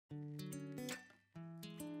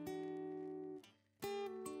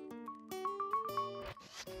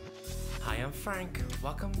Hi, I'm Frank.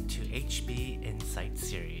 Welcome to HB Insight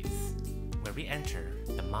Series, where we enter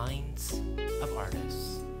the minds of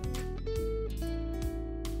artists.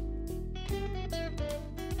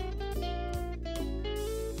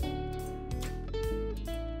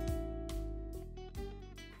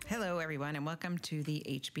 Hello, everyone, and welcome to the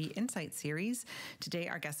HB Insight Series. Today,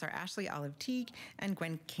 our guests are Ashley Olive Teague and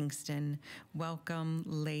Gwen Kingston. Welcome,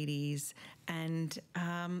 ladies. And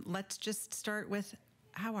let's just start with,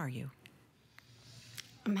 how are you?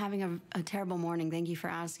 I'm having a terrible morning. Thank you for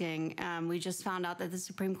asking. We just found out that the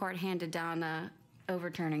Supreme Court handed down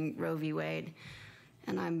overturning Roe v. Wade,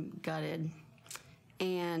 and I'm gutted.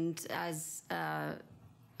 And as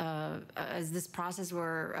this process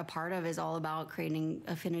we're a part of is all about creating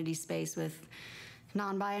affinity space with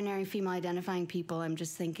non-binary, female-identifying people, I'm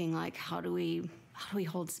just thinking, like, how do we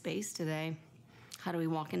hold space today? How do we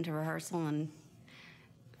walk into rehearsal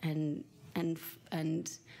and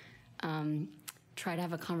try to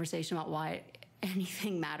have a conversation about why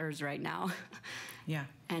anything matters right now? Yeah.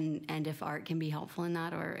 And if art can be helpful in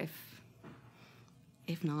that, or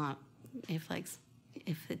if not, if it's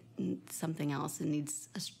something else, it needs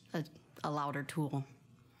a louder tool.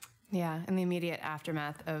 Yeah, in the immediate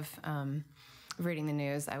aftermath of reading the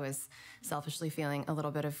news, I was selfishly feeling a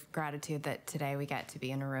little bit of gratitude that today we get to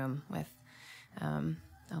be in a room with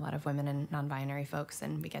a lot of women and non-binary folks,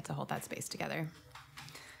 and we get to hold that space together.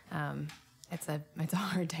 It's a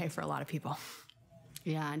hard day for a lot of people.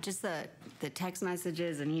 Yeah, and just the text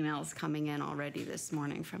messages and emails coming in already this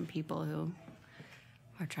morning from people who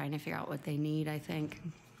are trying to figure out what they need, I think.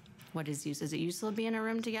 What is use? Is it useful to be in a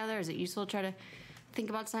room together? Is it useful to try to think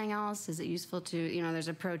about something else? Is it useful to, there's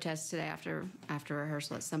a protest today after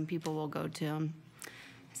rehearsal that some people will go to.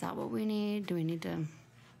 Is that what we need? Do we need to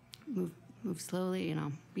move slowly,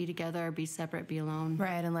 be together, be separate, be alone?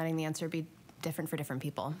 Right, and letting the answer be different for different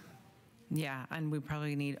people. Yeah, and we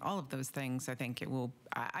probably need all of those things. I think it will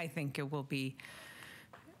be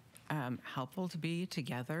helpful to be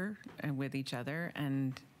together and with each other,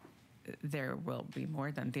 and there will be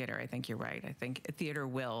more than theater. I think you're right. I think theater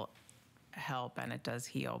will help, and it does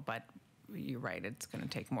heal, but you're right, it's going to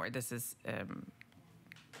take more. This is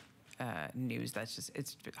news that's just,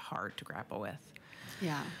 it's hard to grapple with.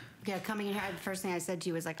 Yeah, coming in here, the first thing I said to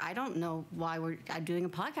you was, like, I don't know why I'm doing a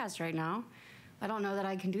podcast right now. I don't know that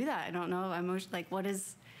I can do that. I don't know. I'm like,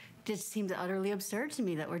 just seems utterly absurd to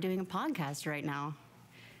me that we're doing a podcast right now.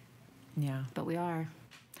 Yeah. But we are.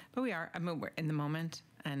 I mean, we're in the moment,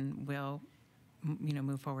 and we'll,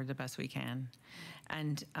 move forward the best we can.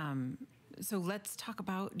 And so let's talk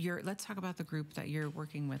about the group that you're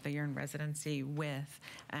working with, that you're in residency with,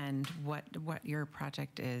 and what your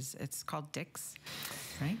project is. It's called Dick's,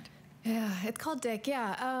 right? Yeah, it's called Dick.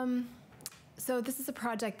 Yeah. So this is a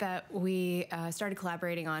project that we started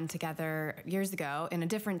collaborating on together years ago in a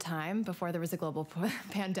different time before there was a global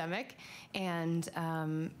pandemic, and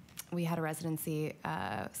we had a residency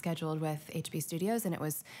scheduled with HB Studios, and it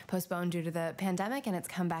was postponed due to the pandemic, and it's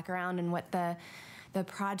come back around. And what the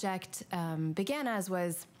project began as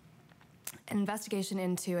was an investigation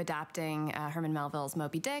into adapting Herman Melville's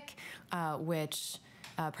Moby Dick, which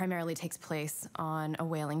primarily takes place on a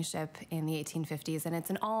whaling ship in the 1850s, and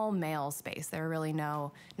it's an all-male space. There are really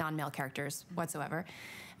no non-male characters whatsoever.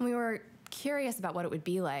 And we were curious about what it would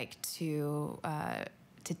be like to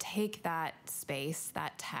take that space,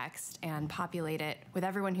 that text, and populate it with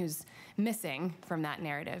everyone who's missing from that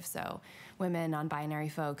narrative. So women, non-binary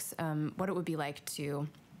folks, what it would be like to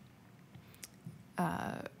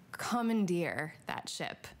commandeer that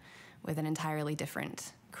ship with an entirely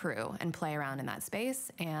different crew and play around in that space,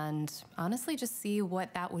 and honestly just see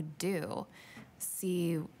what that would do,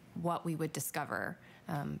 see what we would discover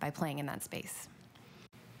by playing in that space.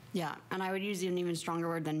 Yeah, and I would use an even stronger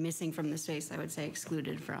word than missing from the space. I would say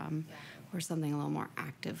excluded from, or something a little more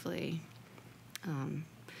actively.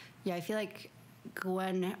 I feel like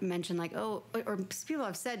Gwen mentioned, like, or people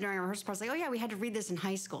have said during our rehearsal process, like, oh yeah, we had to read this in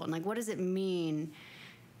high school. And, like, what does it mean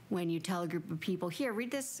when you tell a group of people, here,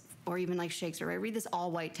 read this, or even like Shakespeare, right? Read this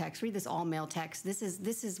all-white text, read this all-male text. This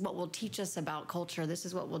is what will teach us about culture. This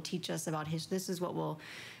is what will teach us about history. This is what will,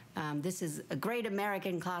 this is a great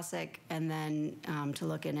American classic. And then to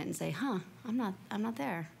look in it and say, I'm not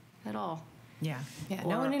there at all. Yeah.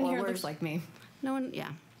 No one in here looks like me. No one. Yeah.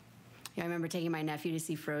 I remember taking my nephew to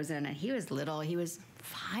see Frozen, and he was little. He was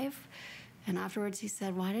 5, and afterwards he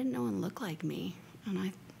said, "Why didn't no one look like me?"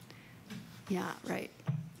 And yeah, right.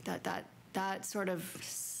 That sort of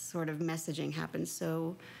messaging happens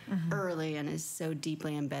so early and is so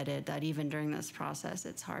deeply embedded that even during this process,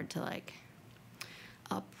 it's hard to, like,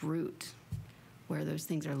 uproot where those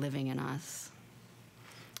things are living in us.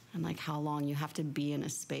 and like how long you have to be in a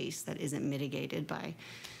space that isn't mitigated by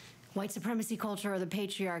white supremacy culture or the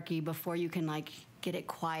patriarchy before you can like get it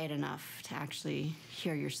quiet enough to actually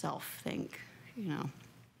hear yourself think, you know.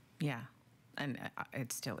 Yeah. And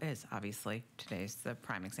it still is, obviously. Today's the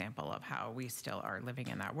prime example of how we still are living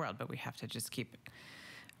in that world, but we have to just keep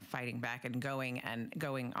fighting back and going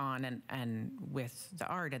on and with the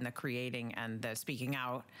art and the creating and the speaking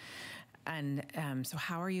out. And so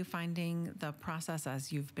how are you finding the process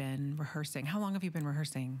as you've been rehearsing? How long have you been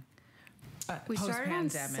rehearsing? We started on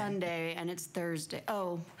Sunday, and it's Thursday.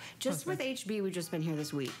 Oh, just with HB, we've just been here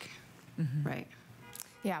this week. Mm-hmm. Right.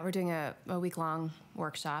 Yeah, we're doing a week-long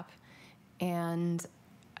workshop. And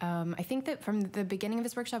I think that from the beginning of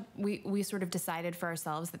this workshop, we sort of decided for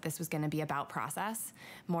ourselves that this was going to be about process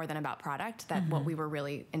more than about product, that what we were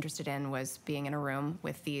really interested in was being in a room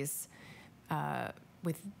with this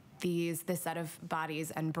set of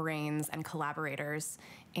bodies and brains and collaborators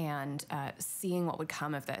and seeing what would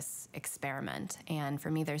come of this experiment. And for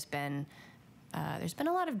me, there's been a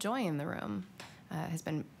lot of joy in the room, has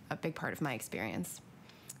been a big part of my experience.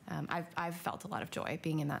 I've felt a lot of joy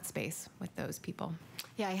being in that space with those people.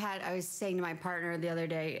 Yeah, I was saying to my partner the other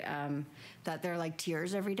day that they're like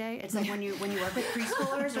tears every day. It's like when you work with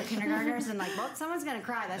preschoolers or kindergartners and like, well, someone's gonna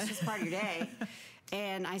cry. That's just part of your day.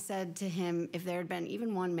 And I said to him, if there had been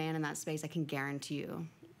even one man in that space, I can guarantee you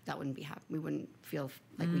that wouldn't be happy. We wouldn't feel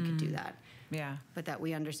like we could do that. Yeah. But that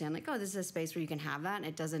we understand, like, oh, this is a space where you can have that, and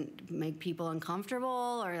it doesn't make people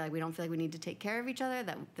uncomfortable, or like we don't feel like we need to take care of each other.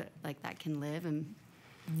 That can live and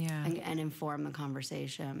inform the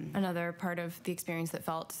conversation. Another part of the experience that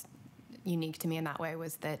felt unique to me in that way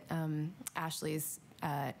was that Ashley's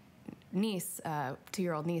niece,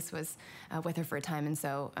 2-year-old niece, was with her for a time, and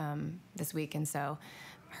so this week, and so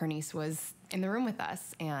her niece was in the room with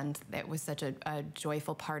us, and it was such a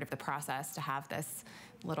joyful part of the process to have this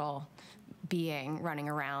little being running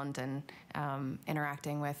around and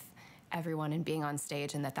interacting with everyone and being on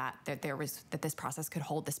stage, and that this process could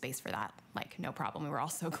hold the space for that, like, no problem. We were all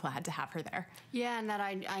so glad to have her there. Yeah, and that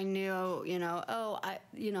I knew,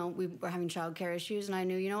 we were having childcare issues, and I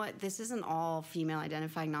knew, you know what, this isn't all female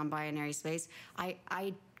identifying, non-binary space.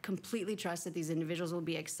 I completely trust that these individuals will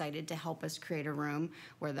be excited to help us create a room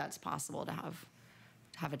where that's possible to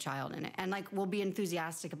have a child in it, and like we'll be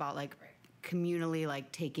enthusiastic about like communally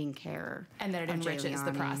like taking care, and that it enriches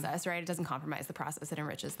the process, right? It doesn't compromise the process, it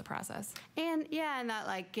enriches the process. And and that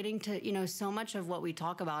like getting to, so much of what we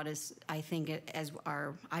talk about is, I think as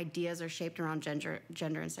our ideas are shaped around gender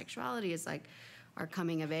and sexuality, is like our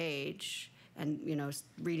coming of age and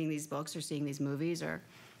reading these books or seeing these movies,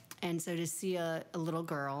 and so to see a little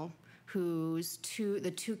girl who's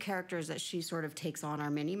the two characters that she sort of takes on are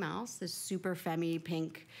Minnie Mouse, this super femme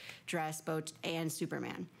pink dress, boat, and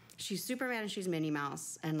Superman. She's Superman and she's Minnie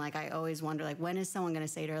Mouse. And like I always wonder, like, when is someone going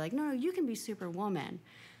to say to her, like, no, you can be Superwoman?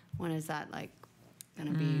 When is that like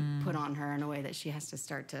going to be put on her in a way that she has to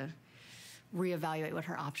start to reevaluate what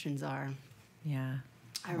her options are? Yeah.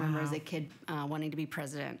 I remember as a kid wanting to be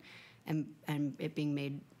president, and it being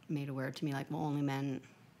made aware to me, like, well, only men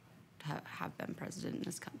have been president in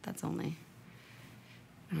this country. That's only.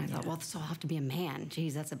 And I thought, well, so I'll have to be a man.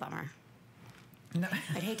 Geez, that's a bummer. No.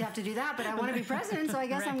 I'd hate to have to do that, but I want to be president, so I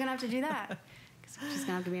guess I'm going to have to do that. Because I'm just going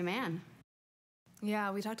to have to be a man.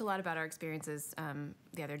 Yeah, we talked a lot about our experiences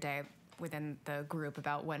the other day within the group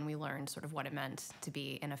about when we learned sort of what it meant to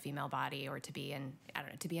be in a female body or to be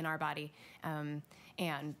in our body.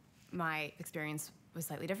 And my experience was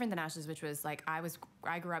slightly different than Ashley's, which was like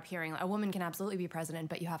I grew up hearing a woman can absolutely be president,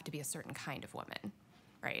 but you have to be a certain kind of woman,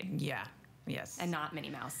 right? Yeah. Yes. And not Minnie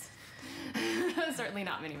Mouse. Certainly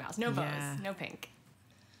not Minnie Mouse. No bows, no pink.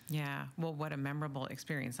 Yeah. Well, what a memorable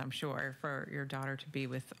experience, I'm sure, for your daughter to be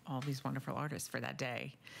with all these wonderful artists for that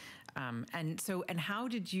day. And how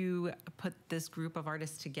did you put this group of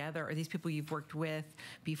artists together? Are these people you've worked with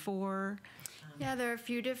before? Yeah, there are a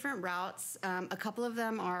few different routes. A couple of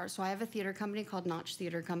them are, so I have a theater company called Notch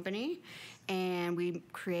Theater Company, and we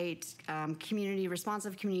create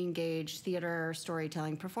responsive, community engaged theater,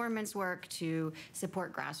 storytelling, performance work to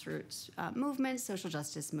support grassroots movements, social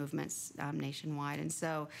justice movements nationwide. And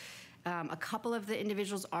so a couple of the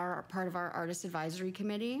individuals are part of our artist advisory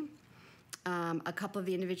committee. A couple of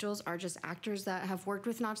the individuals are just actors that have worked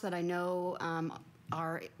with Notch that I know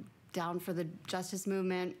are down for the justice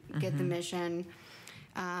movement, get the mission.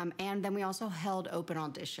 And then we also held open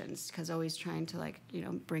auditions, because always trying to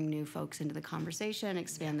bring new folks into the conversation,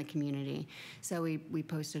 expand the community. So we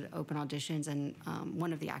posted open auditions, and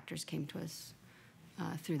one of the actors came to us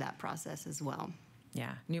through that process as well.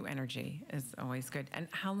 Yeah, new energy is always good. And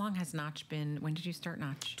how long has Notch been? When did you start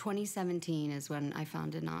Notch? 2017 is when I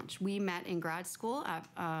founded Notch. We met in grad school at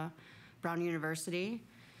Brown University,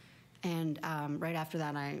 and right after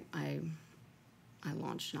that, I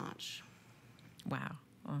launched Notch. Wow.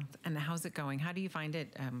 Well, and how's it going? How do you find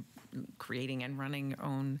it creating and running your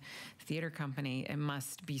own theater company? It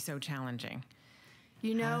must be so challenging.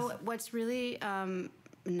 You know, what's really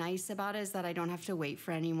nice about it is that I don't have to wait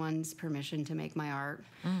for anyone's permission to make my art.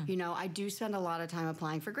 You know, I do spend a lot of time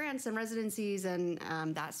applying for grants and residencies and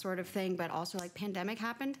that sort of thing, but also like pandemic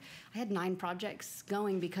happened. I had 9 projects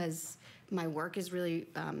going because my work is really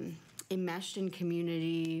enmeshed in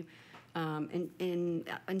community, in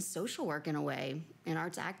social work in a way, in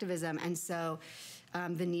arts activism. And so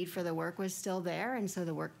the need for the work was still there, and so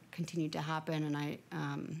the work continued to happen. And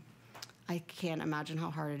I can't imagine how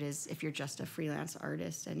hard it is if you're just a freelance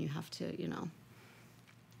artist and you have to, you know,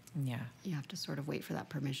 you have to sort of wait for that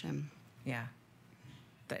permission. Yeah.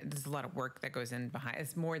 There's a lot of work that goes in behind.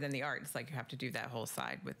 It's more than the art. It's like you have to do that whole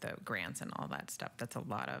side with the grants and all that stuff. That's a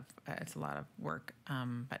lot of it's a lot of work.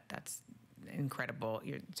 But that's incredible.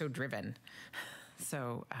 You're so driven.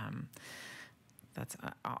 So that's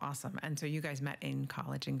awesome. And so you guys met in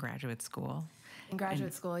college and graduate school. In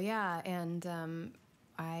graduate school, yeah. And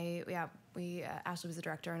Ashley was a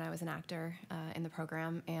director and I was an actor in the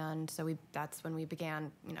program, and so that's when we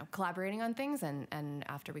began, you know, collaborating on things. And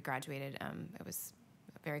after we graduated, it was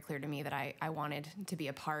very clear to me that I wanted to be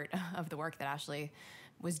a part of the work that Ashley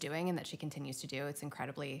was doing and that she continues to do. It's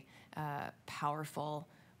incredibly powerful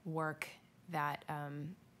work that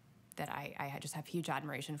I just have huge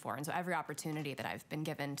admiration for. And so every opportunity that I've been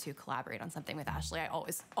given to collaborate on something with Ashley, I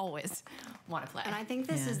always want to play. And I think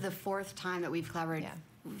this is the 4th time that we've collaborated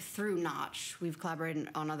through Notch. We've collaborated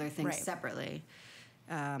on other things separately.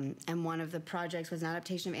 And one of the projects was an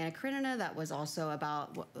adaptation of Anna Karenina that was also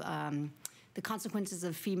about the consequences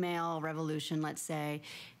of female revolution, let's say.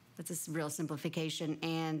 That's a real simplification.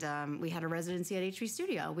 And we had a residency at HB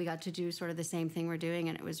Studio. We got to do sort of the same thing we're doing,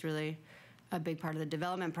 and it was really a big part of the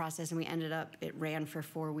development process. And we ended up, it ran for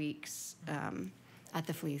 4 weeks at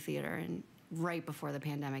the Flea Theater, and right before the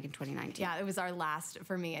pandemic in 2019. Yeah, it was our last,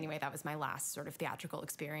 for me anyway, that was my last sort of theatrical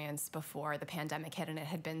experience before the pandemic hit, and it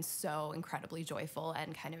had been so incredibly joyful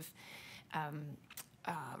and kind of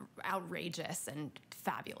outrageous and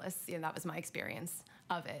fabulous. You know, that was my experience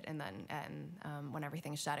of it. And then when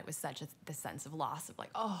everything shut, it was such this sense of loss of like,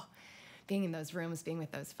 oh, being in those rooms, being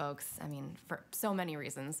with those folks. I mean, for so many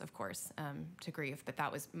reasons, of course, to grieve. But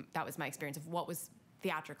that was my experience of what was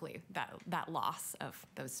theatrically that loss of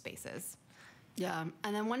those spaces. Yeah,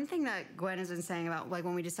 and then one thing that Gwen has been saying about, like,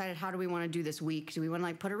 when we decided how do we want to do this week, do we want to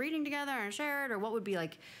like put a reading together and share it, or what would be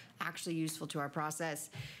like actually useful to our process?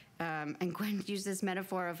 And Gwen used this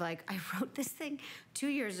metaphor of like, I wrote this thing 2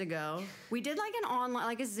 years ago. We did like an online,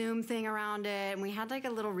 like a Zoom thing around it, and we had like a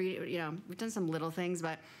little you know, we've done some little things,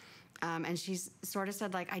 but and she's sort of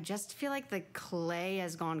said like, I just feel like the clay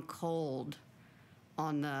has gone cold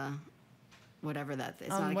on the whatever that is,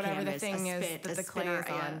 not a whatever canvas, the thing a spit, is that a the clay spinner,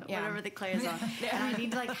 is on. yeah, whatever the clay is on. And I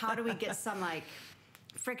need to like, how do we get some like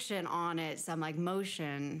friction on it, some like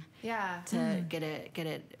motion, to get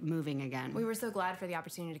it moving again. We were so glad for the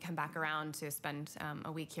opportunity to come back around to spend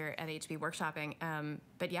a week here at HB workshopping.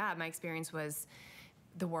 But yeah, my experience was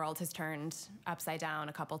the world has turned upside down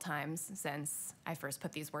a couple times since I first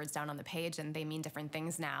put these words down on the page, and they mean different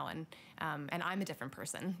things now. And I'm a different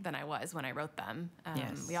person than I was when I wrote them.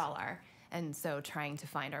 Yes. We all are. And so trying to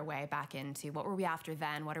find our way back into what were we after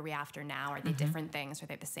then? What are we after now? Are they different things? Are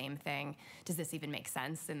they the same thing? Does this even make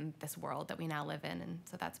sense in this world that we now live in? And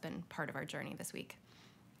so that's been part of our journey this week.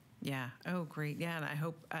 Yeah. Oh, great. Yeah. And I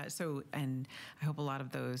hope and I hope a lot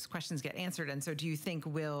of those questions get answered. And so do you think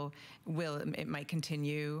it might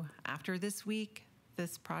continue after this week,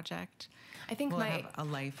 this project? I think will it have a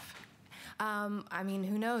life? I mean,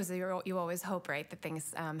 who knows? You always hope, right, that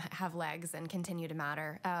things have legs and continue to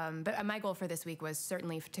matter. But my goal for this week was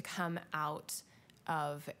certainly to come out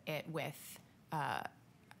of it with.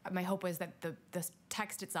 My hope was that the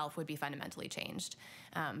text itself would be fundamentally changed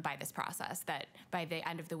by this process. That by the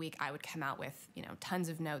end of the week, I would come out with tons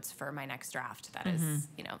of notes for my next draft. That is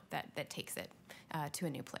that takes it to a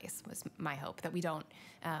new place. Was my hope that we don't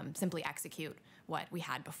simply execute what we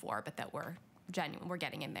had before, but that we're genuine. We're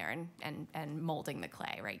getting in there and molding the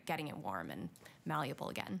clay, right? Getting it warm and malleable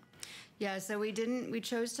again. Yeah, so we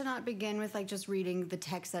chose to not begin with like just reading the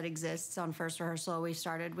text that exists on first rehearsal. We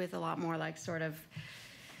started with a lot more like sort of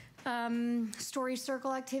story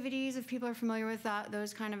circle activities, if people are familiar with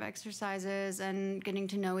those kind of exercises, and getting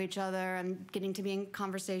to know each other and getting to be in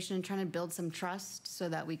conversation and trying to build some trust so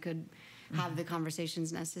that we could have the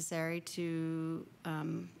conversations necessary to,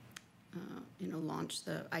 launch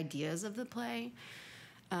the ideas of the play.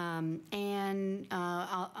 And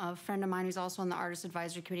a friend of mine who's also on the Artist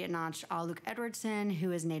Advisory Committee at Notch, Luke Edwardson,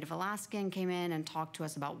 who is Native Alaskan, came in and talked to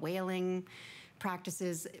us about whaling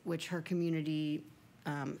practices, which her community,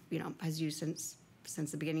 has used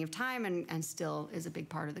since the beginning of time and still is a big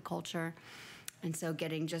part of the culture. And so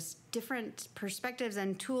getting just different perspectives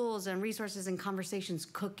and tools and resources and conversations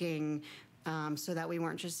cooking, so that we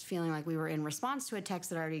weren't just feeling like we were in response to a text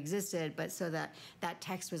that already existed, but so that that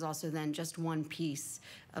text was also then just one piece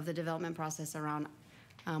of the development process around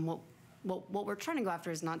what we're trying to go after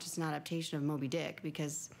is not just an adaptation of Moby Dick,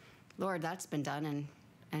 because, Lord, that's been done,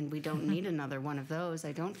 and we don't need another one of those,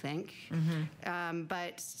 I don't think.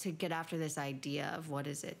 But to get after this idea of what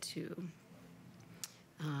is it to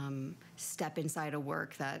step inside a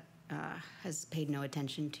work that has paid no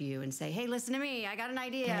attention to you and say, hey, listen to me, I got an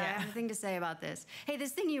idea, I have a thing to say about this. Hey,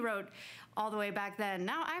 this thing you wrote all the way back then,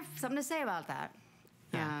 now I have something to say about that.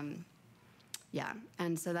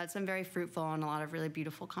 And so that's been very fruitful and a lot of really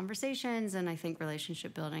beautiful conversations, and I think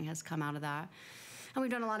relationship building has come out of that. And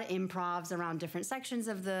we've done a lot of improvs around different sections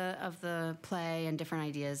of the play and different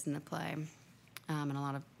ideas in the play, and a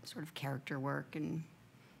lot of sort of character work and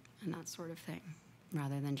that sort of thing,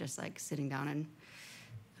 rather than just like sitting down and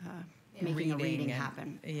making a reading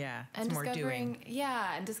happen. Yeah, and it's more discovering, doing.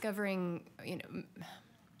 Yeah, and discovering,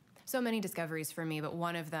 so many discoveries for me, but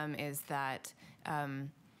one of them is that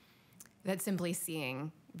that simply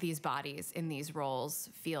seeing these bodies in these roles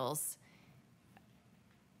feels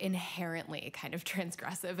inherently kind of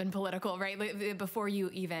transgressive and political, right? Before you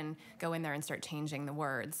even go in there and start changing the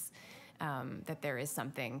words, that there is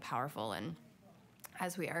something powerful. And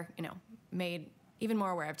as we are, made even more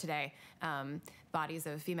aware of today, bodies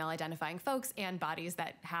of female identifying folks and bodies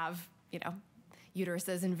that have,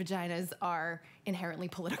 uteruses and vaginas are inherently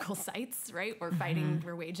political sites, right? We're fighting,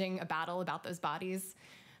 we're waging a battle about those bodies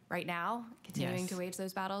right now, continuing to wage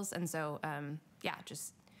those battles. And so,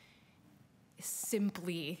 just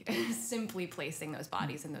simply placing those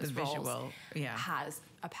bodies in those roles has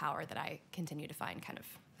a power that I continue to find kind of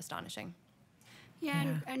astonishing.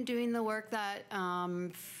 And doing the work that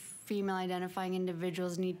female identifying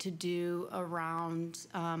individuals need to do around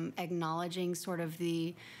acknowledging sort of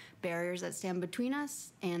the barriers that stand between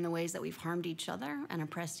us and the ways that we've harmed each other and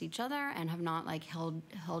oppressed each other and have not like held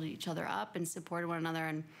each other up and supported one another.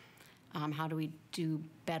 And how do we do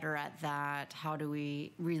better at that? How do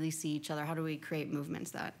we really see each other? How do we create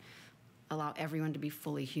movements that allow everyone to be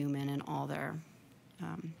fully human in all their,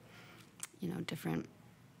 different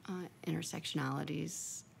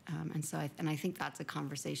intersectionalities? And so I think that's a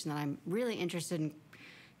conversation that I'm really interested in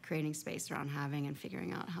creating space around having and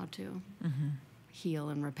figuring out how to heal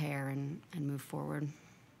and repair and move forward.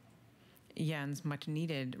 Yeah, and it's much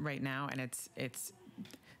needed right now, and it's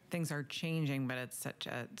things are changing, but it's such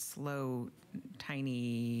a slow,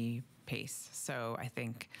 tiny pace. So I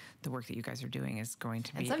think the work that you guys are doing is going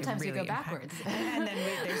to be sometimes really we go backwards. and then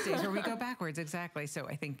there's days where we go backwards, exactly. So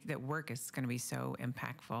I think that work is going to be so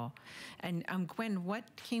impactful. And Gwen, what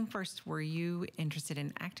came first? Were you interested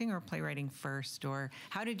in acting or playwriting first, or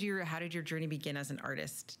how did your journey begin as an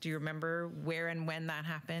artist? Do you remember where and when that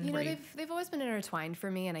happened? They've always been intertwined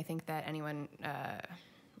for me, and I think that anyone.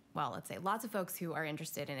 Let's say lots of folks who are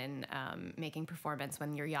interested in making performance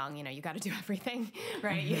when you're young, you got to do everything,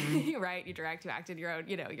 right? You write, you direct, you act in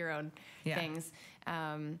your own things.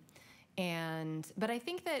 But I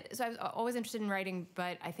think that, so I was always interested in writing,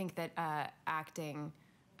 but I think that acting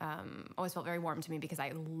always felt very warm to me because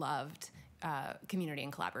I loved community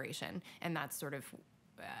and collaboration. And that's sort of,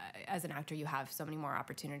 as an actor, you have so many more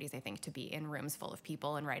opportunities, I think, to be in rooms full of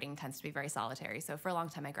people, and writing tends to be very solitary. So for a long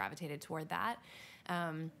time, I gravitated toward that.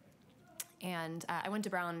 And I went to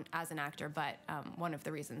Brown as an actor, but one of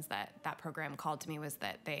the reasons that program called to me was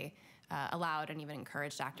that they allowed and even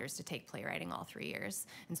encouraged actors to take playwriting all 3 years.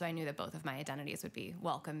 And so I knew that both of my identities would be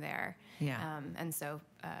welcome there. And so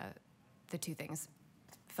the two things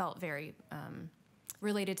felt very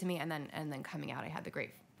related to me. And then coming out, I had the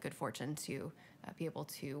good fortune to be able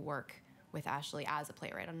to work with Ashley as a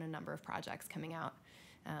playwright on a number of projects coming out.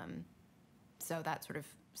 So that sort of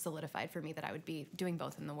solidified for me that I would be doing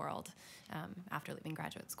both in the world after leaving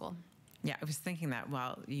graduate school. Yeah, I was thinking that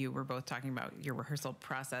while you were both talking about your rehearsal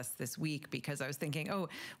process this week, because I was thinking,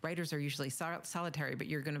 writers are usually solitary, but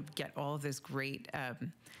you're going to get all of this great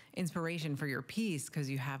inspiration for your piece because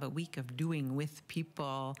you have a week of doing with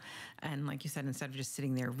people. And like you said, instead of just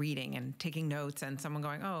sitting there reading and taking notes and someone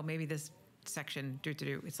going, maybe this section,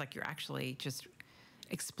 it's like you're actually just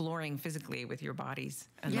exploring physically with your bodies.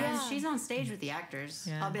 And Yeah, and she's on stage with the actors.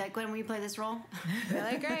 Yeah. I'll be like, Gwen, will you play this role? They're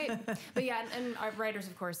like, great. But yeah, and our writers,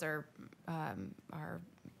 of course, are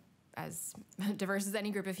as diverse as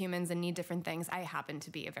any group of humans and need different things. I happen to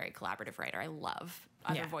be a very collaborative writer. I love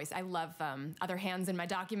other voice. I love other hands in my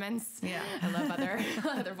documents. Yeah. I love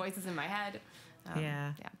other voices in my head.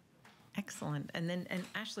 Yeah. Yeah. Excellent. And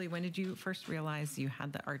Ashley, when did you first realize you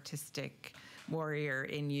had the artistic warrior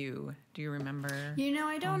in you? Do you remember? You know,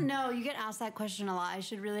 I don't know. You get asked that question a lot. I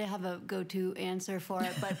should really have a go-to answer for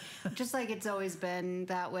it. But just like it's always been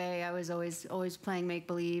that way, I was always playing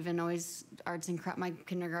make-believe and always arts and craft. My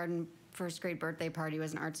kindergarten first grade birthday party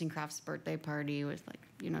was an arts and crafts birthday party. It was like,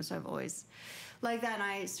 you know, so I've always like that. And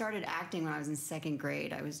I started acting when I was in second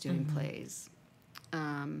grade. I was doing plays.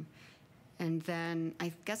 And then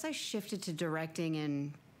I guess I shifted to directing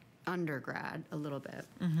in undergrad a little bit.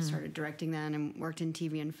 Started directing then and worked in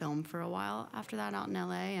TV and film for a while after that out in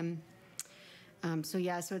LA. And so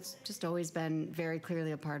it's just always been very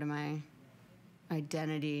clearly a part of my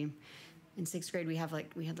identity. In sixth grade, we had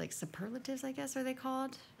like superlatives, I guess, are they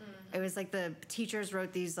called? It was like the teachers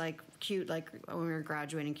wrote these like cute, like when we were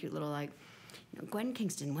graduating, cute little like, you know, Gwen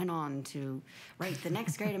Kingston went on to write the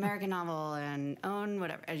next great American novel and own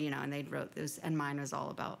whatever, you know, and they wrote this, and mine was all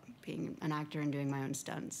about being an actor and doing my own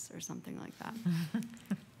stunts or something like that.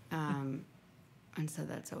 And so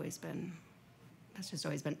that's always been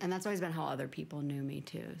how other people knew me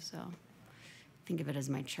too. So think of it as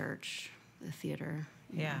my church, the theater.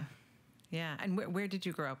 Yeah. Yeah. And where did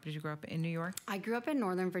you grow up? Did you grow up in New York? I grew up in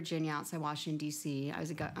Northern Virginia outside Washington, D.C.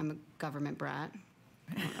 I'm a government brat.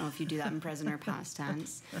 I don't know if you do that in present or past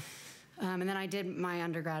tense. And then I did my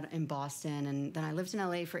undergrad in Boston, and then I lived in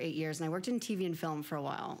LA for 8 years, and I worked in TV and film for a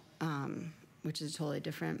while, which is a totally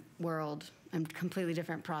different world and completely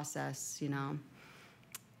different process, you know,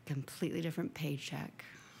 completely different paycheck.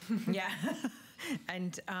 Yeah.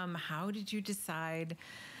 And how did you decide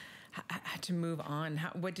to move on?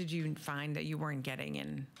 What did you find that you weren't getting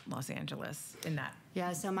in Los Angeles in that?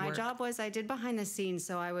 Yeah, so my job was I did behind the scenes.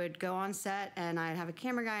 So I would go on set and I'd have a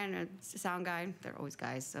camera guy and a sound guy. They're always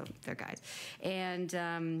guys, so they're guys.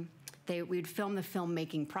 And we'd film the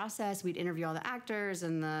filmmaking process. We'd interview all the actors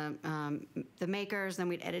and the makers. Then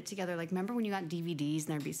we'd edit together. Like, remember when you got DVDs and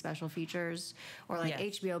there'd be special features? Or like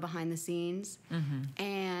HBO behind the scenes?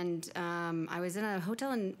 And I was in a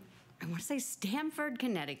hotel in, I want to say Stamford,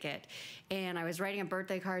 Connecticut. And I was writing a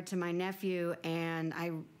birthday card to my nephew, and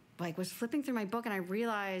I was flipping through my book, and I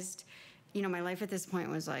realized, you know, my life at this point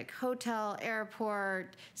was like hotel,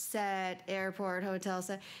 airport, set, airport, hotel,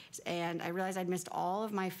 set. And I realized I'd missed all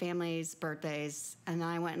of my family's birthdays. And then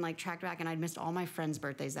I went and like tracked back, and I'd missed all my friends'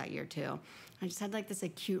 birthdays that year too. I just had like this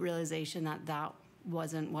acute realization that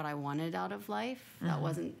wasn't what I wanted out of life. That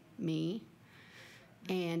wasn't me.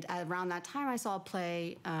 And around that time, I saw a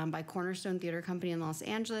play by Cornerstone Theater Company in Los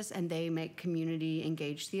Angeles, and they make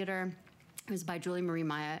community-engaged theater. It was by Julie Marie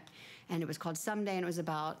Myatt, and it was called Someday, and it was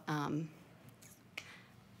about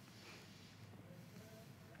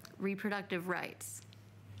reproductive rights.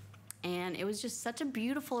 And it was just such a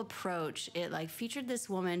beautiful approach. It like featured this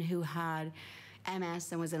woman who had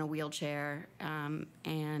MS and was in a wheelchair,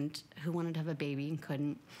 and who wanted to have a baby and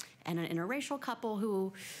couldn't, and an interracial couple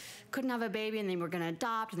who couldn't have a baby and they were going to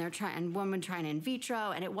adopt, and they're trying, and women trying in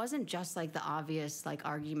vitro. And it wasn't just like the obvious like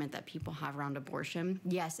argument that people have around abortion.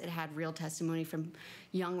 Yes, it had real testimony from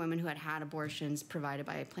young women who had had abortions provided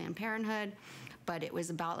by Planned Parenthood, but it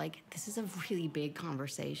was about like, this is a really big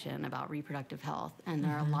conversation about reproductive health, and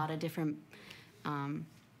there are a lot of different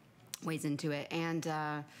ways into it. And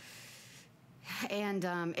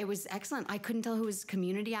it was excellent. I couldn't tell who was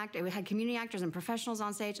community actor. It had community actors and professionals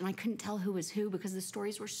on stage, and I couldn't tell who was who because the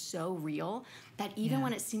stories were so real that even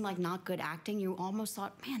when it seemed like not good acting, you almost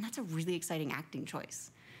thought, man, that's a really exciting acting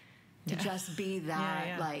choice to just be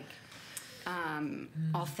that like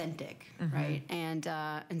authentic, right? And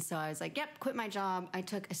so I was like, yep, quit my job. I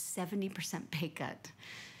took a 70% pay cut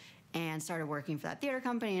and started working for that theater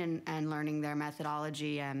company and learning their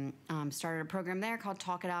methodology, and started a program there called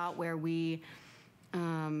Talk It Out, where we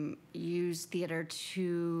use theater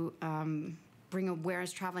to bring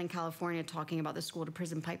awareness, traveling California, talking about the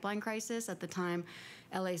school-to-prison pipeline crisis. At the time,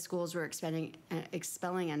 LA schools were expelling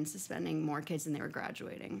and suspending more kids than they were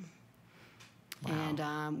graduating. Wow.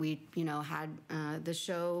 And we, you know, had the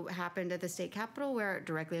show happened at the state capitol where it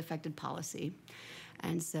directly affected policy.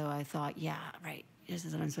 And so I thought, yeah, right, this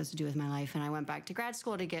is what I'm supposed to do with my life. And I went back to grad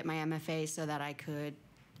school to get my MFA so that I could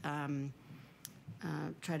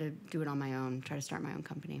try to do it on my own, try to start my own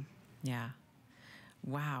company. Yeah.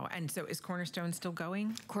 Wow. And so is Cornerstone still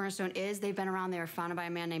going? Cornerstone is. They've been around. They were founded by a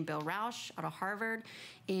man named Bill Rausch out of Harvard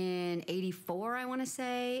in '84, I want to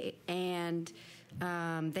say. And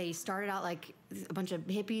they started out like a bunch of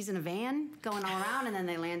hippies in a van going all around, and then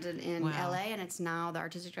they landed in Wow. LA, and it's now the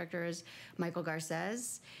artistic director is Michael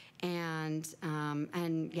Garces. And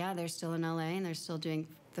yeah, they're still in LA, and they're still doing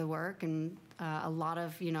the work. And a lot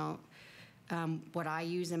of, what I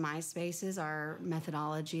use in my spaces are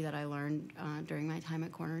methodology that I learned during my time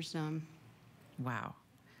at Cornerstone. Wow.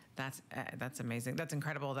 That's amazing. That's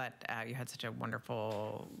incredible that you had such a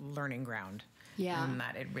wonderful learning ground. Yeah. And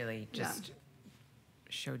that it really just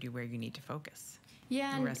showed you where you need to focus.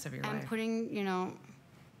 Yeah, the rest of your life. and putting,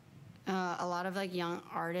 a lot of like young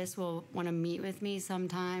artists will want to meet with me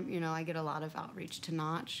sometime. I get a lot of outreach to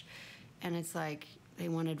Notch, and it's like they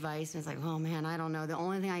want advice, and it's like, oh man, I don't know. The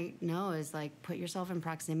only thing I know is like put yourself in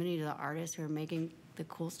proximity to the artists who are making the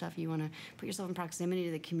cool stuff. You want to put yourself in proximity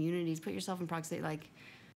to the communities. Put yourself in proximity, like,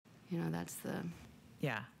 that's the.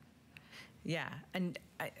 Yeah. And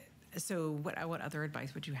so what other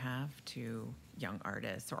advice would you have to young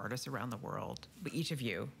artists or artists around the world, each of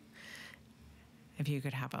you, if you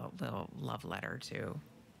could have a little love letter to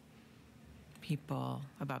people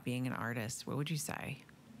about being an artist, what would you say?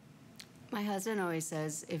 My husband always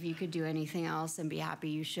says, if you could do anything else and be happy,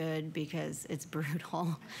 you should, because it's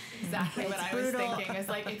brutal. Exactly what I was thinking. It's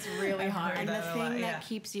like, it's really hard. And the thing that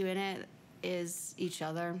keeps you in it is each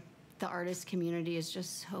other. The artist community is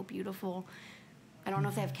just so beautiful. I don't know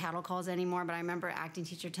if they have cattle calls anymore, but I remember an acting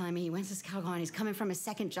teacher telling me he went to this cattle call and he's coming from his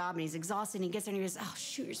second job and he's exhausted and he gets there and he goes, oh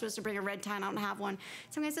shoot, you're supposed to bring a red tie and I don't have one.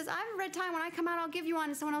 Some guy says, I have a red tie. When I come out, I'll give you one.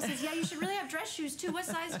 And someone else says, yeah, you should really have dress shoes too. What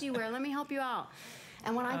size do you wear? Let me help you out.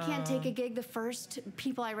 And when I can't take a gig, the first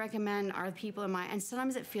people I recommend are the people in my, and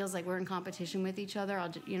sometimes it feels like we're in competition with each other,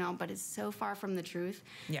 but it's so far from the truth.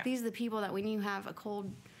 Yeah. These are the people that when you have a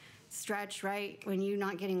cold stretch, right, when you're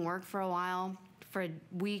not getting work for a while, for a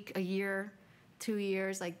week, a year, 2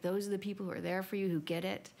 years, like those are the people who are there for you, who get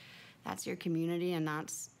it. That's your community, and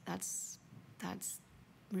that's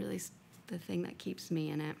really the thing that keeps me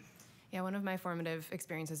in it. Yeah, one of my formative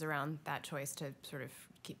experiences around that choice to sort of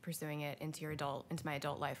keep pursuing it into my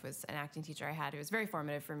adult life was an acting teacher I had who was very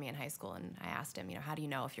formative for me in high school. And I asked him, how do you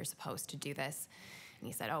know if you're supposed to do this? And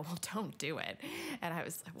he said, oh, well, don't do it. And I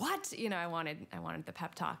was like, what? I wanted the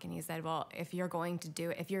pep talk. And he said, well, if you're going to do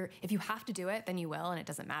it, if you have to do it, then you will, and it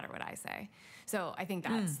doesn't matter what I say. So I think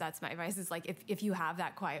that's my advice, is like, if you have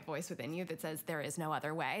that quiet voice within you that says there is no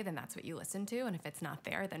other way, then that's what you listen to. And if it's not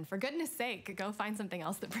there, then for goodness sake, go find something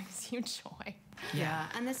else that brings you joy. Yeah.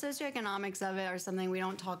 And the socioeconomics of it are something we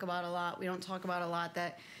don't talk about a lot. We don't talk about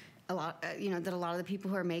that a lot of the people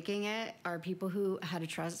who are making it are people who had to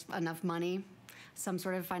trust enough money, some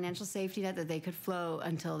sort of financial safety net that they could flow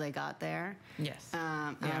until they got there. Yes.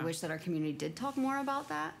 And I wish that our community did talk more about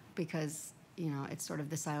that, because, it's sort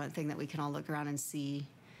of the silent thing that we can all look around and see.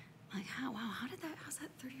 Like, how's that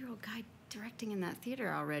 30-year-old guy directing in that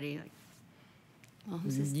theater already? Like, well,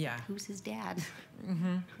 who's his dad?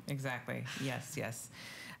 Mm-hmm. Exactly. Yes.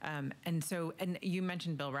 And you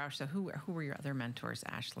mentioned Bill Rausch. So who were your other mentors,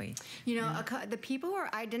 Ashley? The people who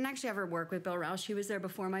I didn't actually ever work with Bill Rausch. He was there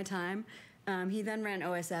before my time. He then ran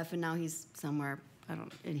OSF, and now he's somewhere,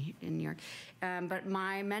 in New York. But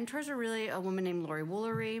my mentors are really a woman named Lori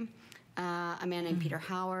Woolery, a man named Peter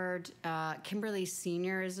Howard. Kimberly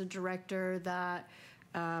Senior is a director that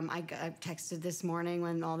I texted this morning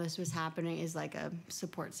when all this was happening, is like a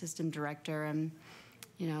support system director, and,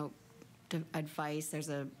 advice. There's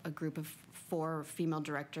a group of 4 female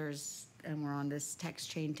directors, and we're on this text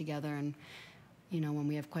chain together, and when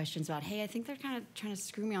we have questions about, hey, I think they're kind of trying to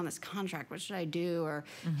screw me on this contract, what should I do? Or,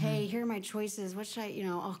 hey, here are my choices, what should I,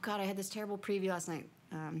 oh God, I had this terrible preview last night.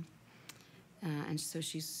 And so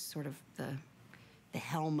she's sort of the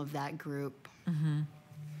helm of that group.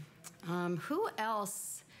 Mm-hmm. Who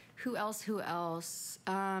else?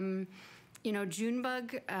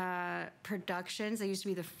 Junebug Productions, they used to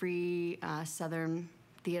be the Free Southern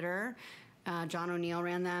Theater. John O'Neill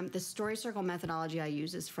ran them. The Story Circle methodology I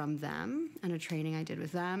use is from them, and a training I did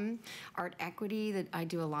with them. Art Equity, that I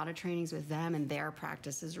do a lot of trainings with them, and their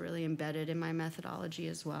practice is really embedded in my methodology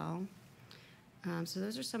as well. So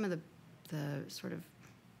those are some of the sort of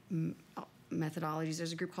methodologies.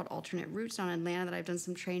 There's a group called Alternate Roots down in Atlanta that I've done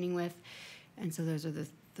some training with, and so those are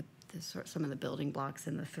some of the building blocks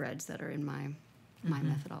and the threads that are in my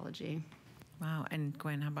methodology. Wow. And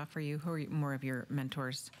Gwen, how about for you? Who are more of your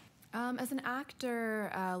mentors? As an actor,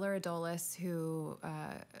 Laura Dolis, who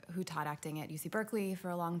taught acting at UC Berkeley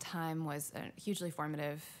for a long time, was hugely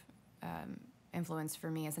formative influence for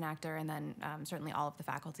me as an actor, and then certainly all of the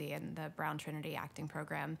faculty in the Brown Trinity acting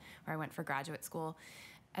program where I went for graduate school.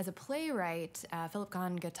 As a playwright, Philip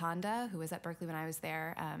Kahn Gatanda, who was at Berkeley when I was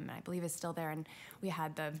there, and I believe is still there, and we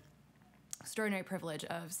had the extraordinary privilege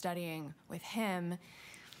of studying with him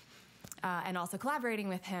and also collaborating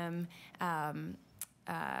with him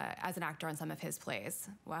as an actor on some of his plays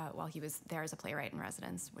while he was there as a playwright in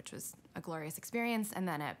residence, which was a glorious experience. And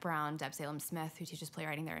then at Brown, Deb Salem-Smith, who teaches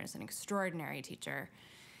playwriting there, is an extraordinary teacher.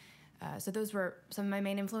 So those were some of my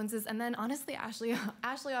main influences. And then, honestly, Ashley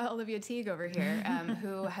Olivia Teague over here,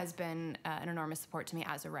 who has been an enormous support to me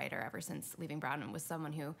as a writer ever since leaving Brown, and was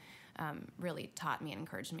someone who really taught me and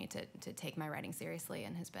encouraged me to take my writing seriously,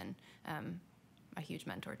 and has been a huge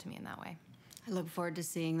mentor to me in that way. I look forward to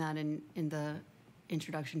seeing that in the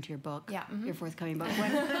introduction to your book, your forthcoming book.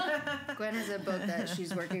 Gwen has a book that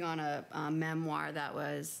she's working on, a memoir that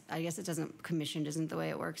was, I guess it commissioned isn't the way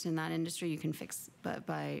it works in that industry. You can fix, but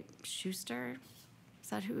by Schuster, is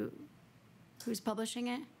that who's publishing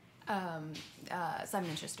it? Simon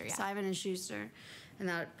and Schuster, yeah. Simon and Schuster, and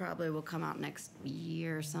that probably will come out next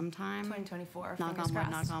year sometime. 2024. Knock on wood.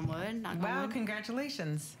 Knock on wood. Knock on Wow! wood.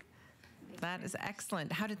 Congratulations. That is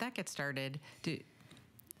excellent. How did that get started?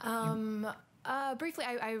 Briefly,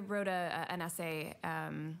 I wrote an essay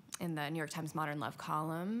in the New York Times Modern Love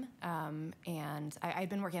column, and I'd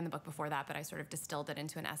been working on the book before that, but I sort of distilled it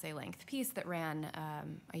into an essay-length piece that ran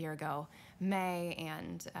a year ago, May,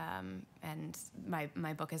 and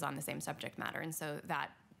my book is on the same subject matter, and so that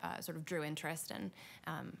sort of drew interest and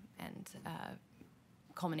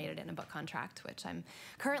culminated in a book contract, which I'm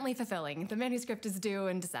currently fulfilling. The manuscript is due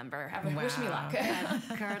in December. Wish me luck.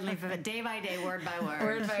 Currently, day by day, word by word.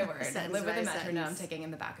 Word by word. I live with a sentence. metronome ticking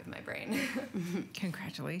in the back of my brain.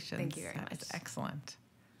 Congratulations. Thank you very much. That's excellent.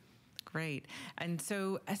 Great. And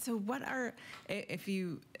so what are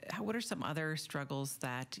some other struggles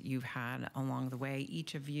that you've had along the way,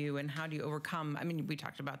 each of you, and how do you overcome? I mean, we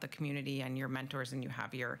talked about the community and your mentors, and you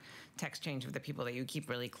have your text change with the people that you keep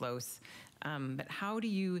really close. But how do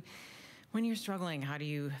you, when you're struggling, how do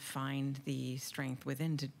you find the strength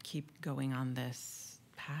within to keep going on this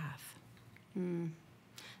path?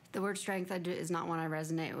 The word strength is not one I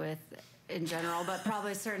resonate with in general, but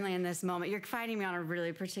probably certainly in this moment. You're finding me on a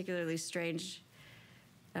really particularly strange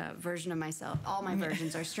version of myself. All my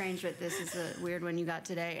versions are strange, but this is a weird one you got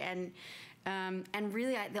today. And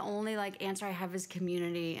really, the only answer I have is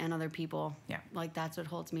community and other people. Yeah. That's what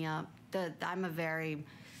holds me up. I'm a very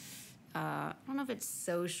I don't know if it's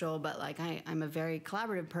social, but I'm a very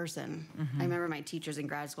collaborative person. I remember my teachers in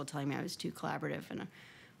grad school telling me I was too collaborative, and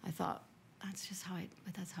I thought that's how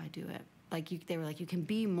I do it. They were like, you can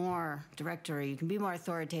be more directory, you can be more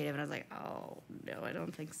authoritative, and I was like, oh no, I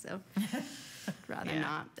don't think so.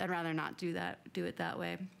 Not. I'd rather not do it that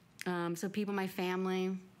way. So people, my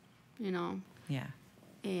family, Yeah.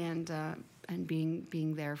 and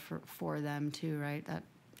being there for them too, right? That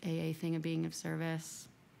AA thing of being of service.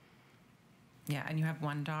 Yeah, and you have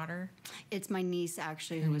one daughter? It's my niece,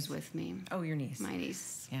 actually, who was with me. Oh, your niece. My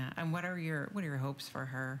niece. Yeah, and what are your hopes for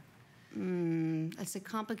her? That's a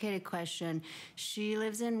complicated question. She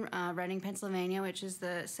lives in Reading, Pennsylvania, which is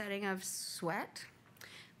the setting of Sweat.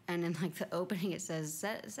 And in the opening, it says,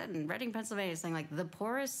 set in Reading, Pennsylvania, it's saying the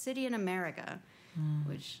poorest city in America,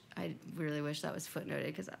 which I really wish that was footnoted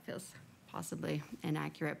because that feels possibly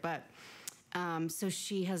inaccurate. But so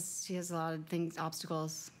she has a lot of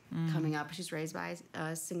obstacles coming up. She's raised by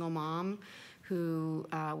a single mom who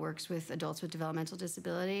works with adults with developmental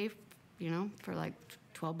disability, for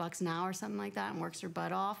 $12 an hour or something like that, and works her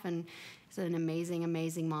butt off, and is an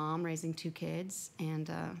amazing mom raising 2 kids,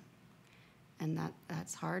 and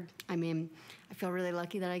that's hard. I mean, I feel really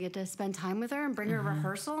lucky that I get to spend time with her and bring her to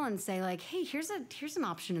rehearsal and say hey, here's an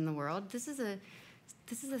option in the world. This is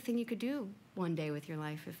a thing you could do one day with your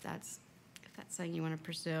life if that's something you want to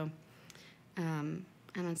pursue.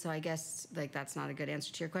 And so I guess that's not a good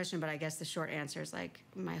answer to your question, but I guess the short answer is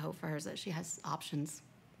my hope for her is that she has options.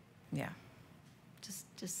 Yeah.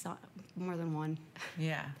 Just more than one.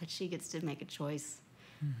 Yeah. That she gets to make a choice.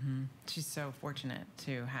 She's so fortunate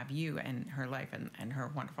to have you in her life and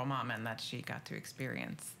her wonderful mom, and that she got to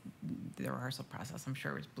experience the rehearsal process. I'm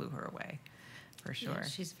sure it blew her away, for sure. Yeah,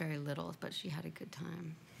 she's very little, but she had a good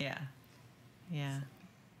time. Yeah. Yeah.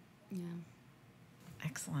 Yeah.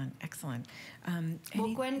 Excellent.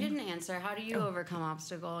 Well, Gwen didn't answer. How do you overcome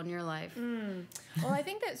obstacle in your life? Well, I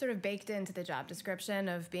think that sort of baked into the job description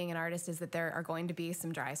of being an artist is that there are going to be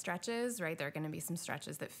some dry stretches, right? There are going to be some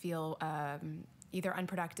stretches that feel either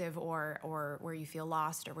unproductive or where you feel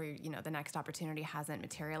lost, or where the next opportunity hasn't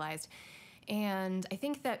materialized. And I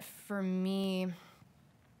think that for me,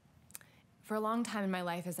 for a long time in my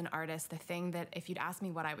life as an artist, the thing that if you'd asked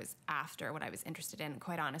me what I was after, what I was interested in,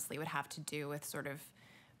 quite honestly, would have to do with sort of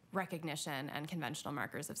recognition and conventional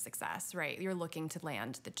markers of success, right? You're looking to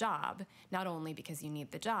land the job, not only because you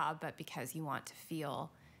need the job, but because you want to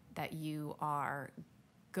feel that you are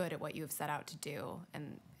good at what you have set out to do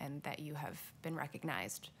and that you have been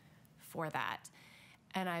recognized for that.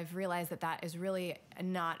 And I've realized that that is really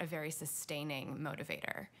not a very sustaining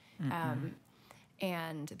motivator.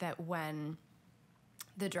 And that when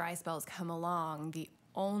the dry spells come along, the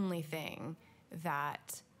only thing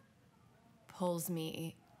that pulls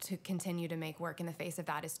me to continue to make work in the face of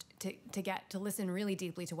that is to get to listen really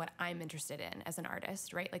deeply to what I'm interested in as an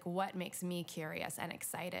artist, right? Like what makes me curious and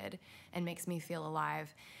excited and makes me feel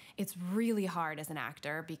alive. It's really hard as an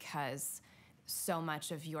actor because so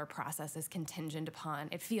much of your process is contingent upon,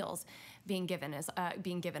 it feels, being given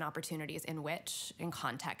opportunities in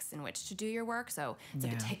contexts in which to do your work. So it's a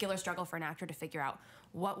particular struggle for an actor to figure out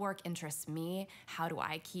what work interests me, how do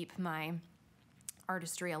I keep my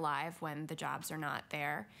artistry alive when the jobs are not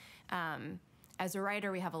there. As a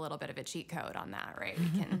writer, we have a little bit of a cheat code on that, right? We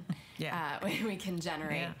can we can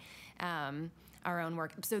generate our own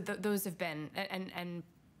work. So those have been, and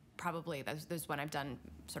probably those when I've done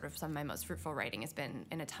sort of some of my most fruitful writing has been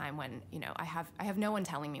in a time when, you know, I have no one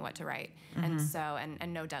telling me what to write, and so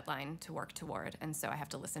and no deadline to work toward, and so I have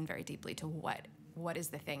to listen very deeply to what is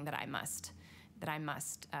the thing that I must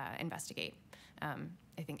investigate.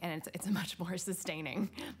 I think, and it's a much more sustaining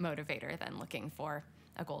motivator than looking for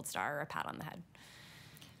a gold star or a pat on the head.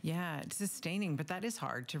 Yeah, it's sustaining, but that is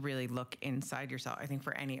hard to really look inside yourself, I think,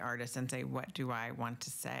 for any artist and say, what do I want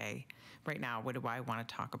to say right now? What do I want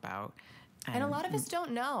to talk about? And a lot of us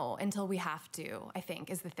don't know until we have to, I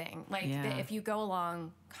think, is the thing. Like, if you go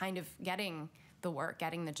along kind of getting the work,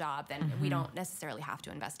 getting the job, then we don't necessarily have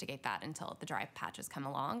to investigate that until the dry patches come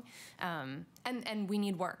along. And we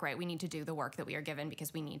need work, right? We need to do the work that we are given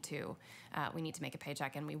because we need to make a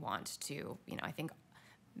paycheck, and we want to, you know, I think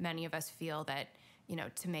many of us feel that, you know,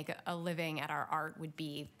 to make a living at our art would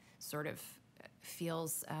be sort of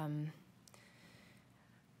feels, I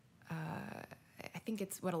think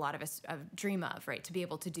it's what a lot of us dream of, right? To be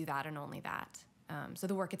able to do that and only that. So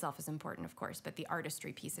the work itself is important, of course, but the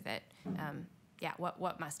artistry piece of it,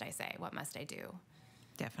 what must I say? What must I do?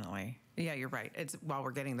 Definitely. Yeah, you're right. It's while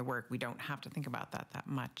we're getting the work, we don't have to think about that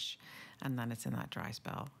much. And then it's in that dry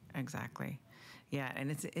spell. Exactly. Yeah,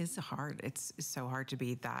 and it's hard. It's so hard to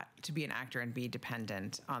be an actor and be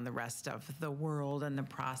dependent on the rest of the world and the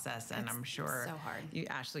process. And I'm sure so hard.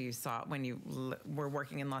 You saw it when you were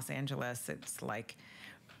working in Los Angeles. It's like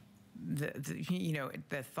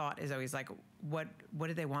the thought is always like, what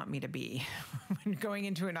do they want me to be? When going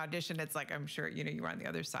into an audition, it's like, I'm sure, you're on the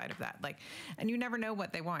other side of that. Like, and you never know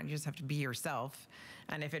what they want. You just have to be yourself.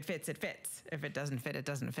 And if it fits, it fits. If it doesn't fit, it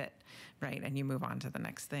doesn't fit. Right. And you move on to the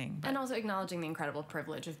next thing. But, and also acknowledging the incredible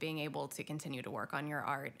privilege of being able to continue to work on your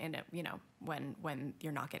art and, when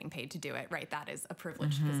you're not getting paid to do it. Right. That is a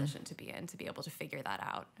privileged position to be in, to be able to figure that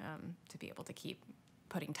out, to be able to keep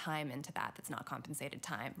putting time into that's not compensated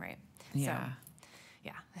time, right? Yeah. So,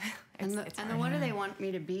 yeah. And the what do they want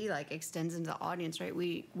me to be like extends into the audience, right?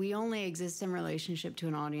 We only exist in relationship to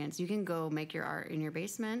an audience. You can go make your art in your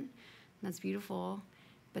basement. That's beautiful,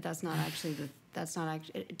 but that's not actually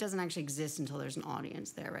it doesn't actually exist until there's an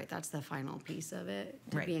audience there, right? That's the final piece of it,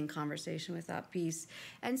 to be in conversation with that piece.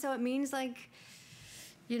 And so it means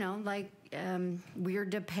we're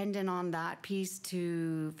dependent on that piece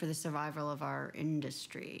for the survival of our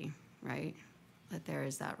industry, right? That there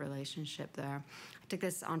is that relationship there. I took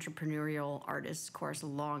this entrepreneurial artist course a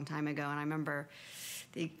long time ago, and I remember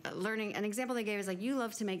learning an example they gave is like, you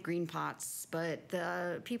love to make green pots, but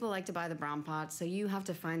the people like to buy the brown pots, so you have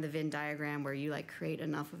to find the Venn diagram where you like create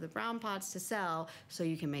enough of the brown pots to sell so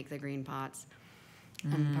you can make the green pots.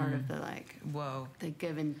 And part of the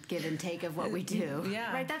give and take of what we do.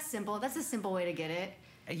 Yeah. Right? That's simple. That's a simple way to get it.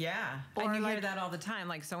 Yeah. Or and you hear that all the time.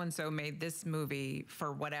 Like, so-and-so made this movie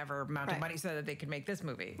for whatever amount of money so that they could make this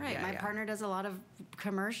movie. Right. Yeah, My partner does a lot of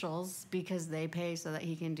commercials because they pay so that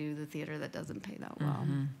he can do the theater that doesn't pay that well.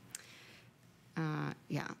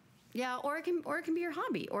 Yeah, or it can be your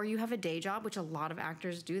hobby. Or you have a day job, which a lot of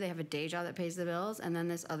actors do. They have a day job that pays the bills, and then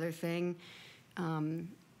this other thing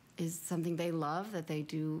is something they love that they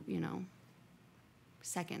do,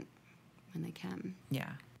 second when they can.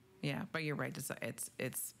 Yeah. Yeah, but you're right.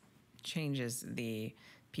 It's changes the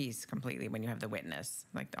piece completely when you have the witness.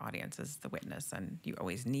 Like, the audience is the witness, and you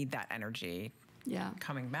always need that energy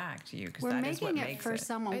coming back to you, because We're that is what making it makes for it.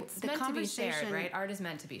 someone. It's The meant to be shared, conversation, right? Art is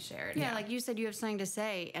meant to be shared. Yeah, like you said, you have something to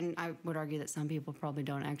say, and I would argue that some people probably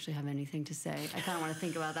don't actually have anything to say. I kind of want to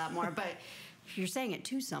think about that more, but you're saying it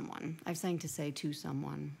to someone. I'm saying to say to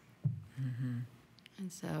someone.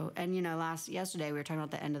 And so, and yesterday we were talking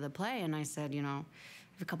about the end of the play, and I said, I have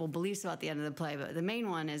a couple beliefs about the end of the play, but the main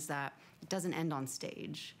one is that it doesn't end on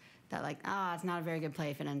stage. That it's not a very good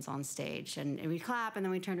play if it ends on stage. And we clap, and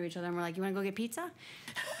then we turn to each other and we're like, you want to go get pizza?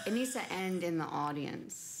 It needs to end in the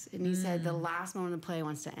audience. It needs to, the last moment of the play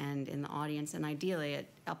wants to end in the audience, and ideally it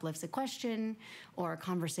uplifts a question or a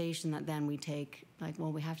conversation that then we take,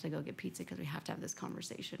 we have to go get pizza because we have to have this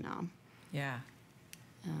conversation now. Yeah.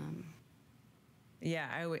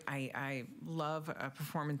 I love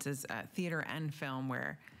performances, theater and film,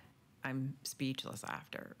 where I'm speechless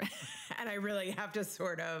after. And I really have to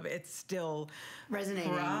it's still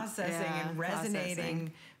resonating, processing and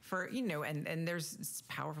resonating for, and there's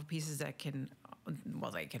powerful pieces that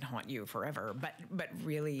they can haunt you forever, but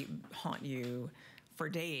really haunt you for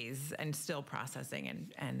days, and still processing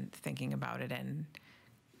and thinking about it and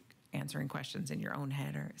answering questions in your own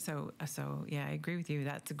head. So yeah, I agree with you.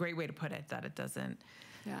 That's a great way to put it, that it doesn't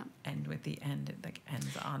end with the end. It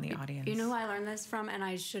ends on the audience. You know who I learned this from, and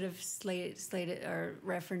I should have slated or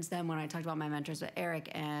referenced them when I talked about my mentors, but Eric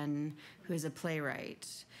N., who is a playwright,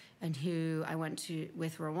 and who I went to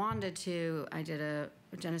with Rwanda to. I did a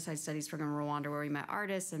genocide studies program in Rwanda where we met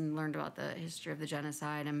artists and learned about the history of the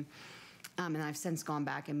genocide, and I've since gone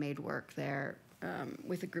back and made work there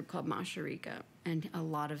with a group called Masharika, and a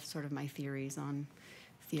lot of sort of my theories on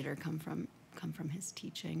theater come from his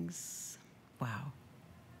teachings. Wow.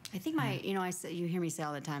 I think you hear me say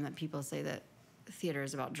all the time that people say that theater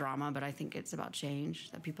is about drama, but I think it's about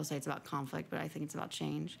change. That people say it's about conflict, but I think it's about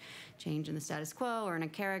change in the status quo, or in a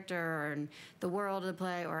character, or in the world of the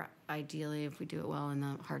play, or ideally, if we do it well, in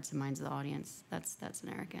the hearts and minds of the audience. That's an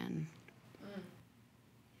Eric N.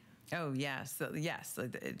 Oh yes, yes.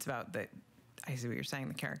 It's about the. I see what you're saying.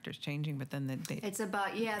 The character's changing, but then it's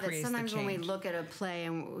about that sometimes when we look at a play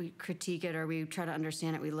and we critique it or we try to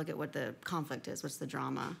understand it, we look at what the conflict is. What's the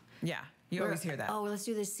drama? Yeah, you always hear that. Oh, let's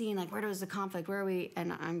do this scene. Where does the conflict? Where are we?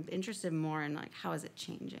 And I'm interested more in how is it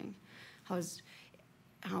changing? In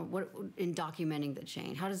documenting the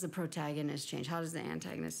change? How does the protagonist change? How does the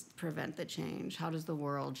antagonist prevent the change? How does the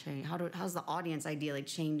world change? How's the audience ideally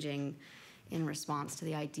changing in response to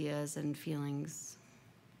the ideas and feelings?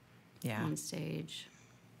 On stage.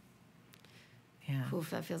 Yeah. Oof,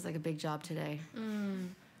 that feels like a big job today.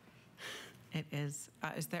 It is.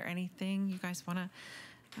 Is there anything you guys want to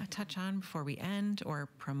touch on before we end, or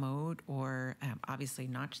promote, or obviously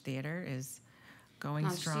Notch Theater is going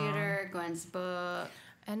strong. Notch Theater, Gwen's book.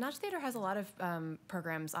 And Notch Theater has a lot of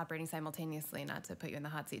programs operating simultaneously. Not to put you in the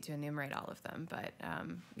hot seat to enumerate all of them, but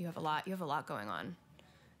you have a lot going on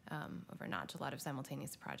over Notch. A lot of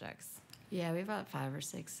simultaneous projects. Yeah, we have about 5 or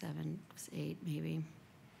 6, 7, 8 maybe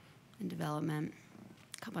in development.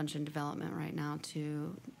 A bunch in development right now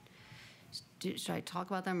too. Should I talk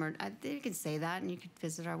about them, or I think you could say that, and you could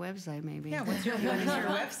visit our website maybe. Yeah, what is your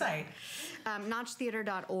website?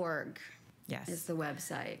 Notchtheater.org. Yes, is the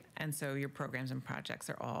website. And so your programs and projects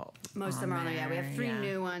are all most of them are on there. Yeah, we have 3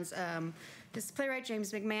 new ones. This playwright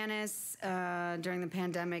James McManus. During the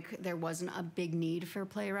pandemic, there wasn't a big need for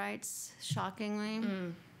playwrights. Shockingly.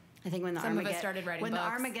 I think when some of us started writing when books.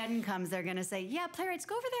 the Armageddon comes, they're going to say, "Yeah, playwrights,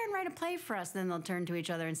 go over there and write a play for us." Then they'll turn to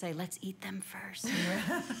each other and say, "Let's eat them first."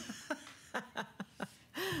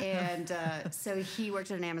 And so he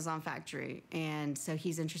worked at an Amazon factory, and so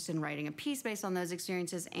he's interested in writing a piece based on those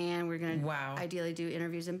experiences. And we're going to ideally do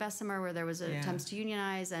interviews in Bessemer, where there was attempts to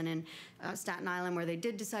unionize, and in Staten Island, where they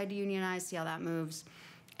did decide to unionize. See how that moves.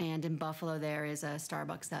 And in Buffalo, there is a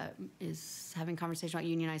Starbucks that is having conversation about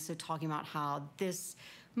unionize, so talking about how this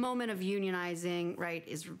moment of unionizing, right,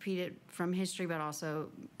 is repeated from history, but also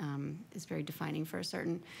is very defining for a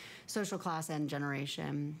certain social class and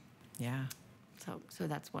generation. Yeah. So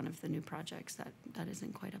that's one of the new projects that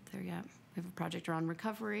isn't quite up there yet. We have a project around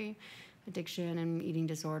recovery, addiction and eating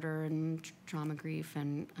disorder and trauma, grief,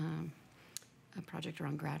 and a project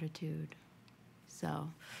around gratitude. So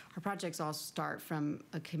our projects all start from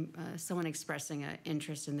someone expressing an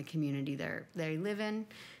interest in the community they live in,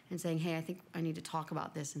 and saying, "Hey, I think I need to talk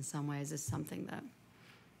about this in some ways." Is something that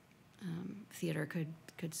theater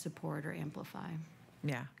could support or amplify.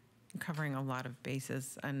 Yeah, covering a lot of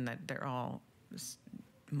bases, and that they're all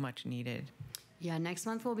much needed. Yeah, next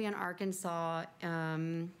month we'll be in Arkansas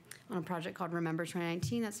on a project called Remember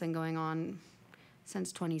 2019 that's been going on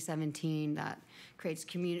since 2017 that creates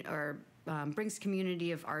brings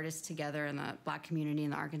community of artists together in the Black community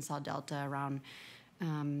in the Arkansas Delta around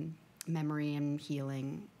memory and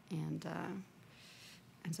healing. And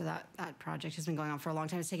so that project has been going on for a long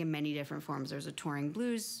time. It's taken many different forms. There's a touring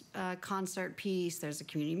blues concert piece. There's a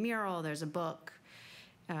community mural. There's a book.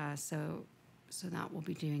 So that we'll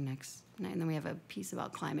be doing next night. And then we have a piece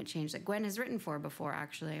about climate change that Gwen has written for before,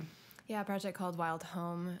 actually. Yeah, a project called Wild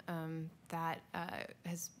Home that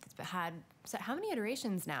has had, so how many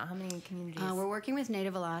iterations now? How many communities? We're working with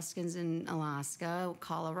Native Alaskans in Alaska,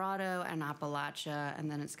 Colorado, and Appalachia, and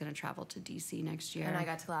then it's going to travel to D.C. next year. And I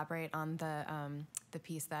got to collaborate on the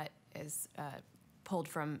piece that is pulled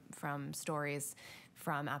from stories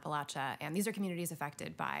from Appalachia, and these are communities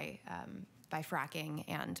affected by fracking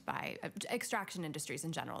and by extraction industries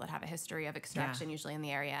in general that have a history of extraction, usually in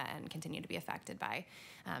the area, and continue to be affected by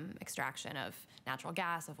extraction of natural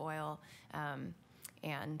gas, of oil.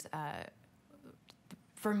 And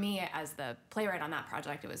for me, as the playwright on that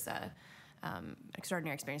project, it was an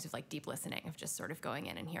extraordinary experience of like deep listening, of just sort of going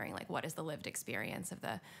in and hearing like what is the lived experience of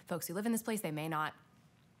the folks who live in this place. They may not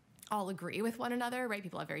all agree with one another, right?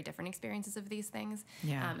 People have very different experiences of these things.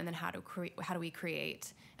 Yeah. And then how do we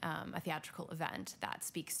create a theatrical event that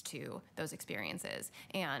speaks to those experiences?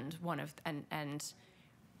 And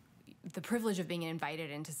the privilege of being invited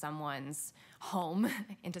into someone's home,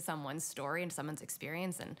 into someone's story, into someone's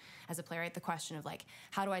experience. And as a playwright, the question of like,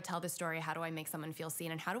 how do I tell this story? How do I make someone feel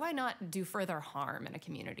seen? And how do I not do further harm in a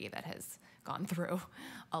community that has gone through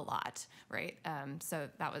a lot, right? So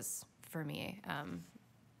that was, for me,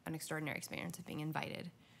 an extraordinary experience of being invited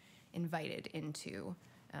into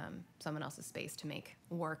someone else's space to make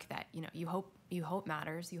work that you hope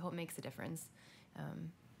matters, you hope makes a difference.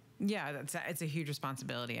 Yeah, it's a huge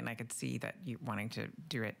responsibility, and I could see that you wanting to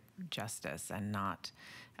do it justice and not,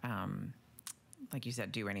 like you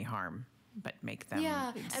said, do any harm, but make them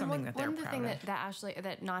something that they're proud of. One thing that Ashley,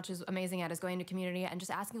 that Notch is amazing at, is going to community and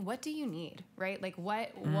just asking, what do you need, right? Like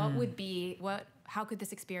what would be, how could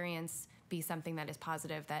this experience be something that is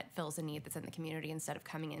positive, that fills a need that's in the community, instead of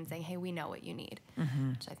coming in and saying, hey, we know what you need,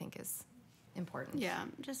 which I think is important. Yeah,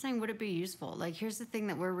 just saying, would it be useful? Like, here's the thing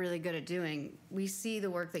that we're really good at doing. We see the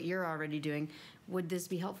work that you're already doing. Would this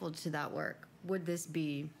be helpful to that work? Would this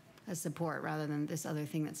be a support rather than this other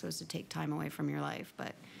thing that's supposed to take time away from your life?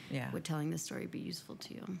 But would telling this story be useful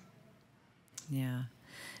to you? Yeah.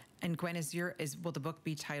 And Gwen, will the book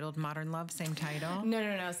be titled Modern Love? Same title?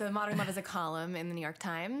 No. So Modern Love is a column in the New York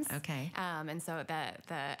Times. Okay. And so the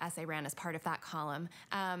essay ran as part of that column.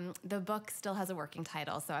 The book still has a working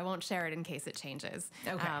title, so I won't share it in case it changes.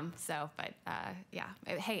 Okay.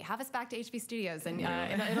 Hey, have us back to HB Studios in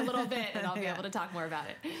a little bit, and I'll be able to talk more about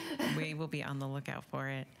it. We will be on the lookout for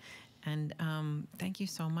it. And thank you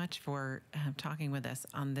so much for talking with us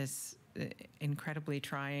on this incredibly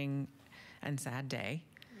trying and sad day.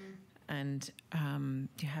 And do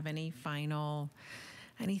you have anything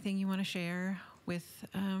you want to share with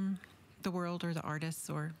the world or the artists?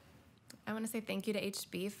 Or I want to say thank you to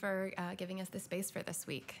HB for giving us the space for this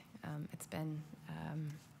week. It's been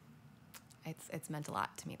it's meant a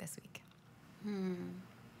lot to me this week.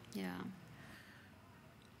 Yeah.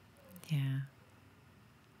 Yeah.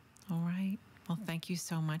 All right. Well, thank you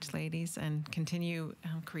so much, ladies, and continue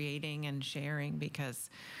creating and sharing, because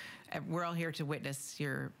we're all here to witness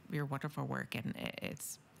your wonderful work, and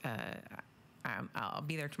it's I'll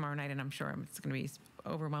be there tomorrow night, and I'm sure it's going to be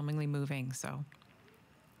overwhelmingly moving. So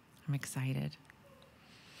I'm excited.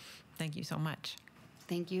 Thank you so much.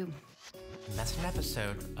 Thank you. And that's an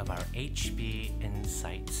episode of our HB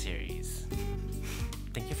Insight series.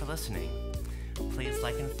 Thank you for listening. Please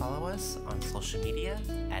like and follow us on social media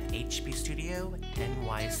at HB Studio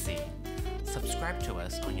NYC. Subscribe to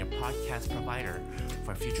us on your podcast provider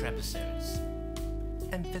for future episodes.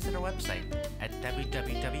 And visit our website at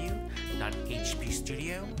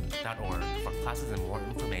www.hbstudio.org for classes and more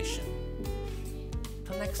information.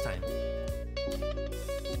 Till next time.